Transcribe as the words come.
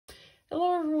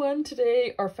Hello everyone,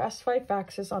 today our Fast 5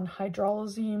 Facts is on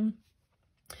hydralazine.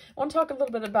 I want to talk a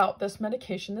little bit about this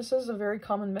medication. This is a very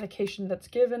common medication that's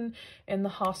given in the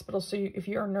hospital, so if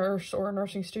you're a nurse or a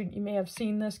nursing student, you may have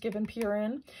seen this given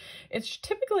PRN. It's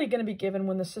typically going to be given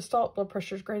when the systolic blood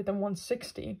pressure is greater than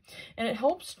 160, and it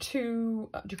helps to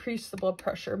decrease the blood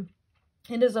pressure.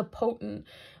 It is a potent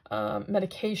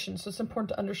medication, so it's important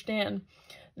to understand.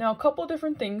 Now, a couple of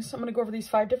different things. I'm going to go over these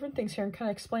 5 different things here and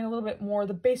kind of explain a little bit more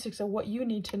the basics of what you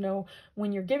need to know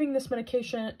when you're giving this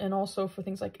medication, and also for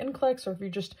things like nclex, or if you're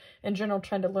just in general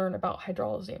trying to learn about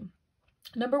hydralazine.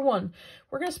 Number 1,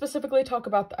 we're going to specifically talk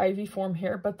about the IV form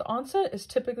here, but the onset is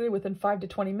typically within 5 to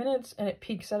 20 minutes and it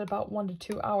peaks at about 1 to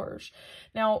 2 hours.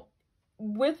 Now,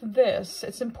 with this,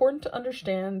 it's important to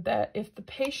understand that if the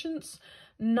patient's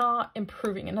not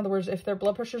improving, in other words, if their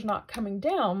blood pressure is not coming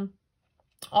down,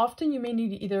 often you may need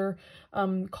to either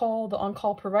call the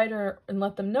on-call provider and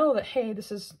let them know that, hey,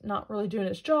 this is not really doing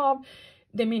its job.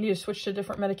 They may need to switch to a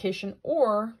different medication,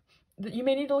 or that you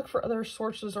may need to look for other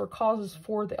sources or causes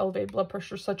for the elevated blood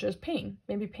pressure, such as pain.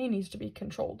 Maybe pain needs to be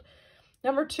controlled.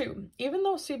 Number 2, even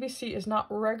though CBC is not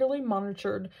regularly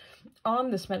monitored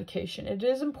on this medication, it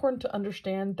is important to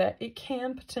understand that it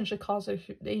can potentially cause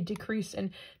a decrease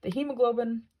in the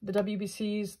hemoglobin, the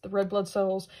WBCs, the red blood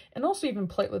cells, and also even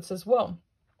platelets as well.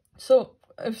 So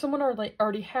if someone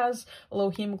already has a low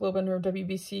hemoglobin or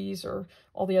WBCs or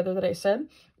all the other that I said,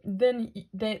 then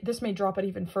this may drop it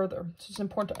even further. So it's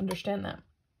important to understand that.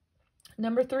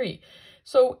 Number 3,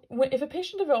 so if a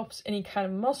patient develops any kind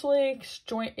of muscle aches,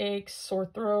 joint aches, sore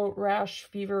throat, rash,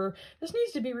 fever, this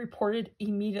needs to be reported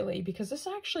immediately, because this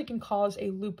actually can cause a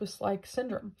lupus-like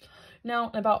syndrome. Now,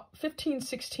 in about 15,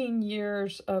 16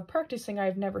 years of practicing,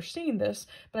 I've never seen this,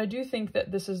 but I do think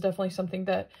that this is definitely something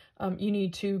that you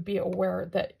need to be aware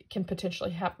that can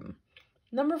potentially happen.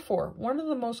 Number 4, one of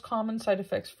the most common side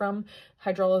effects from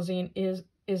hydralazine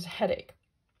is headache.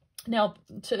 Now,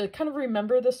 to kind of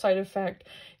remember the side effect,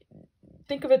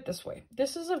 think of it this way.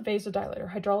 This is a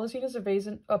vasodilator. Hydralazine is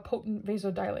a potent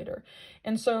vasodilator.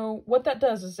 And so what that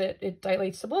does is it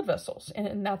dilates the blood vessels,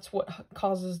 and that's what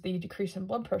causes the decrease in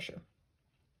blood pressure.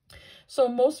 So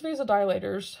most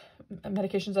vasodilators,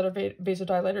 medications that are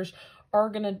vasodilators,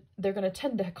 they're gonna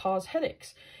tend to cause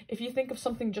headaches. If you think of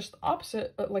something just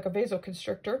opposite, like a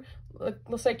vasoconstrictor,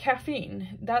 let's say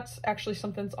caffeine, that's actually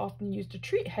something that's often used to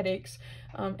treat headaches,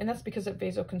 and that's because it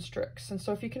vasoconstricts. And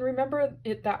so if you can remember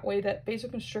it that way, that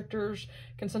vasoconstrictors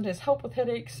can sometimes help with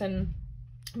headaches, and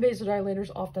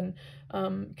vasodilators often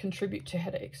contribute to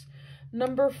headaches.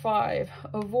 Number 5,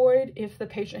 avoid if the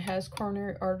patient has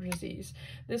coronary artery disease.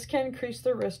 This can increase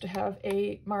the risk to have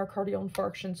a myocardial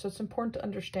infarction, so it's important to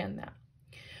understand that.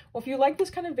 Well, if you like this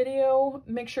kind of video,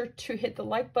 make sure to hit the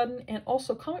like button, and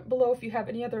also comment below if you have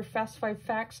any other Fast 5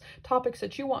 Facts topics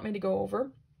that you want me to go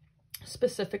over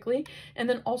specifically. And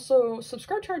then also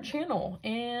subscribe to our channel,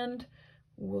 and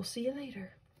we'll see you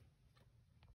later.